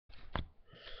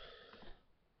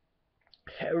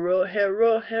Hero,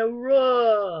 hero,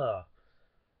 hero!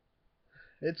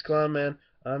 It's Clown Man.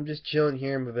 I'm just chilling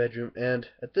here in my bedroom, and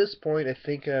at this point, I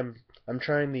think I'm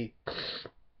trying the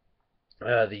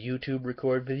YouTube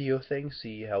record video thing,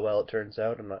 see how well it turns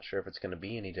out. I'm not sure if it's going to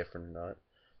be any different or not.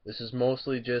 This is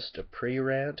mostly just a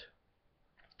pre-rant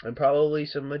and probably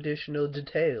some additional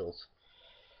details.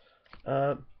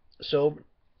 Uh, so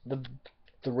the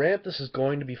the rant this is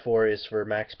going to be for is for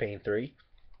Max Payne 3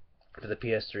 for the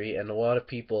PS3, and a lot of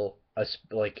people,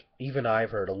 like even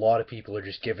I've heard, a lot of people are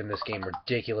just giving this game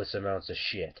ridiculous amounts of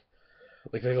shit.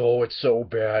 Like they go, oh, it's so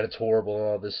bad, it's horrible, and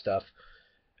all this stuff,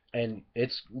 and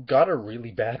it's got a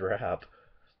really bad rap.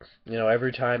 You know,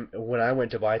 every time when I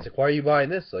went to buy it, it's like, why are you buying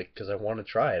this? Like, because I want to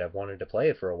try it. I've wanted to play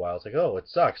it for a while. It's like, oh, it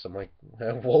sucks. I'm like,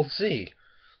 we'll see.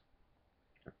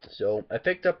 So I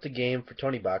picked up the game for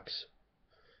 20 bucks.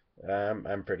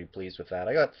 I'm pretty pleased with that.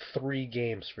 I got 3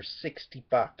 games for 60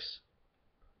 bucks.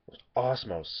 It was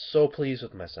awesome. I was so pleased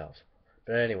with myself.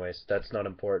 But anyways, that's not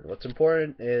important. What's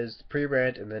important is the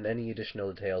pre-rant and then any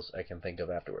additional details I can think of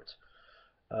afterwards.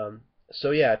 So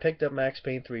yeah, I picked up Max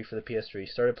Payne 3 for the PS3,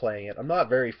 started playing it. I'm not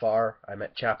very far. I'm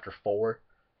at chapter 4.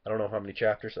 I don't know how many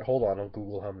chapters. Hold on, I'll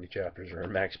Google how many chapters are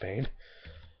in Max Payne.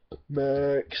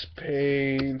 Max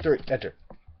Payne 3. Enter.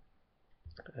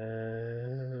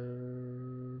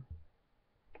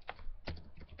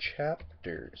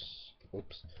 Chapters.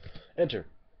 Oops. Enter.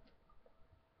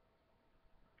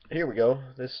 Here we go.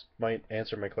 This might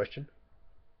answer my question.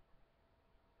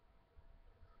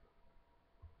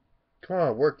 Come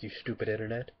on, work, you stupid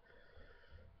internet.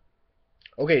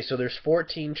 Okay, so there's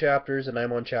 14 chapters, and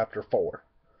I'm on chapter 4.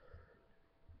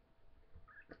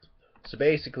 So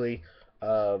basically,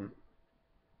 I'm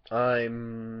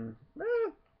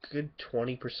good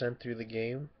 20% through the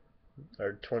game,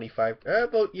 or 25,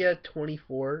 about, yeah,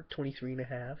 24,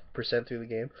 23.5% through the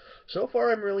game. So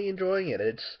far, I'm really enjoying it.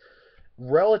 It's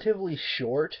relatively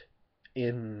short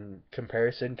in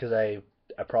comparison, because I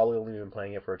probably only been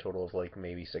playing it for a total of like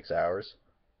maybe 6 hours.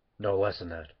 No, less than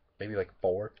that. Maybe like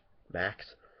 4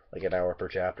 max, like an hour per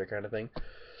chapter kind of thing.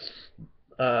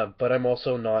 But I'm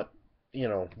also not,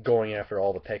 going after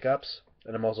all the pickups,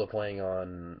 and I'm also playing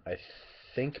on, I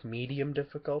think, medium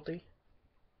difficulty.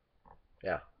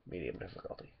 Yeah, medium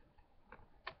difficulty.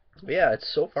 But yeah,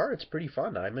 so far it's pretty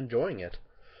fun. I'm enjoying it.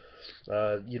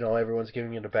 Everyone's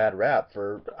giving it a bad rap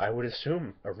for, I would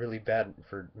assume, a really bad,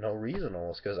 for no reason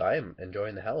almost, because I am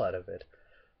enjoying the hell out of it.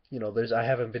 I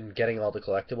haven't been getting all the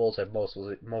collectibles. I'm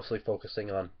mostly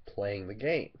focusing on playing the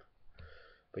game.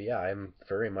 But yeah, I'm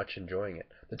very much enjoying it.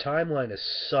 The timeline is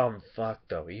some fuck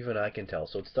though, even I can tell.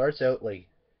 So it starts out like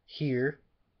here,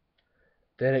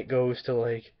 then it goes to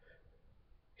like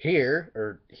here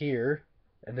or here,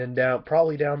 and then down,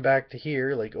 probably down back to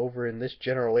here, like over in this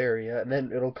general area, and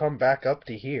then it'll come back up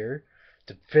to here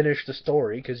to finish the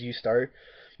story, because you start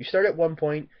at one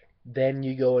point, then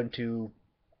you go into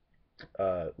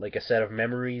like a set of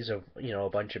memories of, a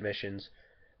bunch of missions.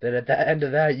 Then at the end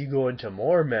of that, you go into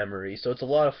more memories. So it's a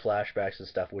lot of flashbacks and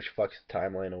stuff, which fucks the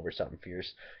timeline over something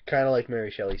fierce. Kind of like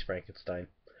Mary Shelley's Frankenstein.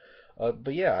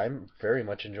 But yeah, I'm very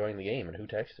much enjoying the game. And who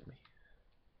texted me?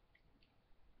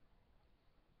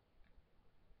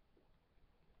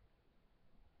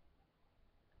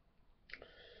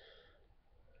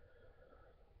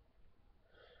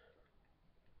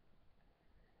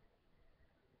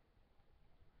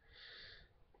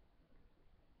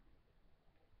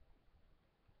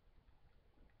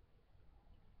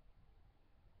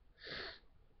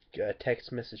 Got a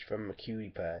text message from a cutie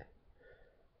pie.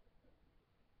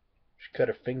 She cut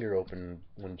her finger open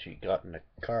when she got in a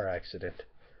car accident.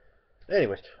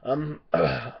 Anyways,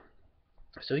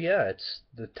 so yeah,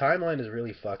 the timeline is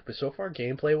really fucked, but so far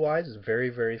gameplay wise, it's very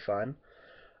very fun.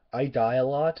 I die a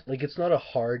lot. Like, it's not a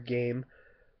hard game,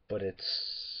 but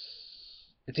it's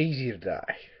easy to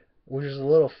die, which is a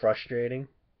little frustrating.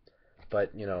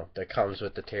 But that comes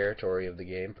with the territory of the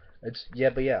game.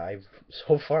 But yeah, I've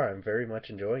so far I'm very much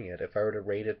enjoying it. If I were to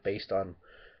rate it based on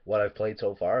what I've played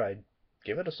so far, I'd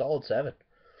give it a solid 7.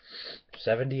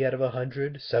 70 out of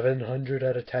 100, 700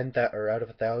 out of 10, or out of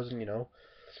 1,000.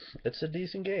 It's a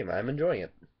decent game. I'm enjoying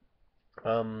it.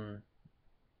 Um,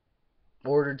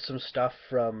 Ordered some stuff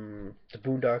from the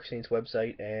Boondock Saints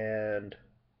website and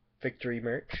Victory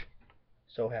merch.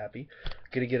 So happy.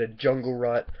 Gonna get a Jungle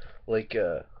Rot, like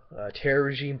Terror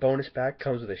Regime bonus pack.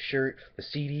 Comes with a shirt, a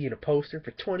CD, and a poster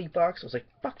for 20 bucks. I was like,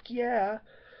 fuck yeah!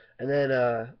 And then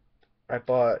I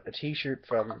bought a T-shirt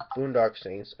from Boondock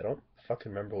Saints. I don't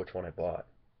fucking remember which one I bought.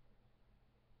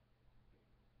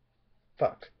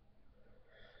 Fuck.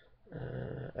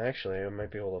 Actually, I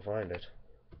might be able to find it.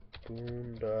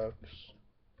 Boondock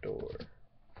Store.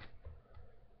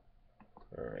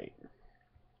 Alright.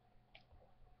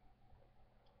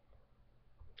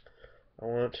 I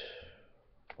want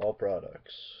all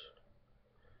products.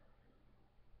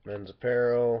 Men's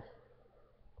apparel.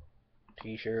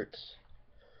 T-shirts.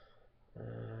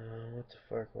 What the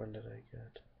fuck? When did I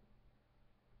get?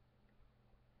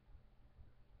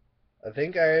 I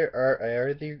think I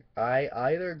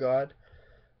either got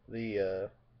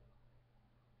the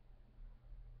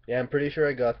yeah, I'm pretty sure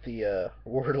I got the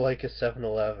word like a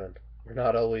 7-Eleven. We're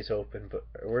not always open, but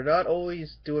we're not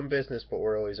always doing business, but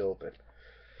we're always open.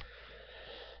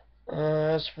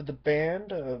 As for the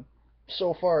band,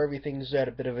 so far everything's at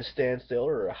a bit of a standstill,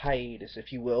 or a hiatus,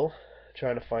 if you will.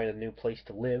 Trying to find a new place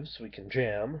to live so we can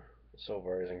jam. So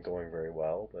far isn't going very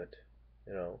well, but,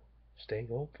 you know, staying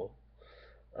hopeful.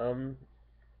 There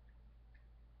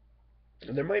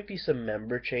might be some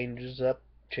member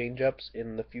change-ups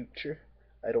in the future.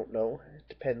 I don't know. It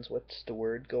depends what's the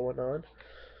word going on.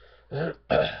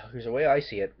 Here's the way I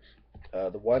see it.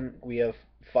 We have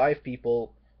 5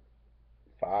 people,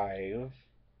 five,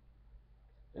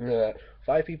 uh,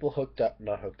 5 people hooked up,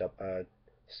 not hooked up,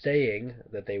 saying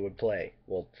that they would play.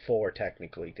 Well, 4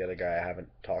 technically. The other guy I haven't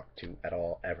talked to at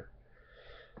all, ever.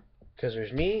 Because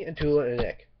there's me and Tula and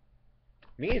Nick.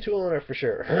 Me and Tula are for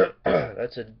sure.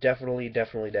 That's a definitely.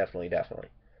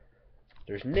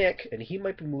 There's Nick, and he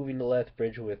might be moving to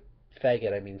Lethbridge with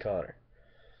faggot, I mean Connor.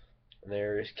 And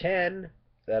there's Ken,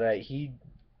 that I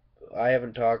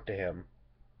haven't talked to him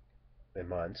in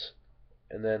months.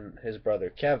 And then his brother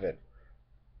Kevin,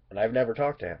 and I've never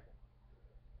talked to him.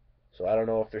 So I don't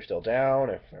know if they're still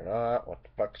down, if they're not, what the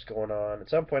fuck's going on. At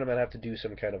some point I'm going to have to do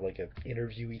some kind of like an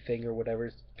interviewee thing or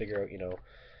whatever, figure out,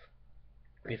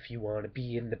 if you want to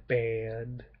be in the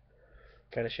band,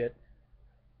 kind of shit.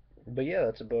 But yeah,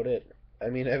 that's about it. I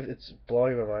mean, it's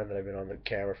blowing my mind that I've been on the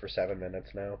camera for 7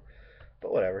 minutes now.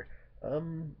 But whatever.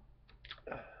 Um,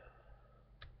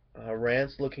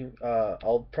 rants looking.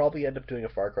 I'll probably end up doing a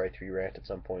Far Cry 3 rant at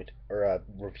some point, or a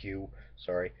review.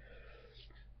 Sorry.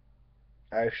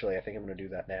 Actually, I think I'm gonna do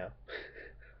that now.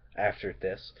 After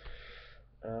this.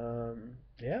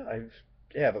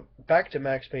 Yeah, but back to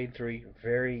Max Payne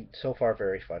 3. So far,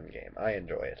 very fun game. I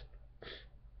enjoy it.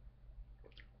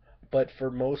 But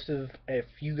if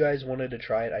you guys wanted to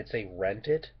try it, I'd say rent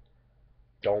it.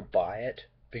 Don't buy it.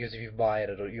 Because if you buy it,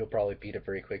 you'll probably beat it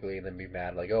very quickly and then be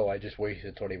mad, like, oh, I just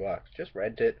wasted $20. Just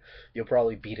rent it. You'll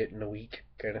probably beat it in a week,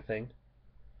 kind of thing.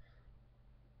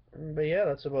 But yeah,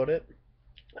 that's about it.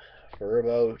 For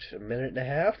about a minute and a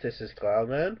half, this is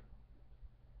Cloudman,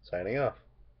 signing off.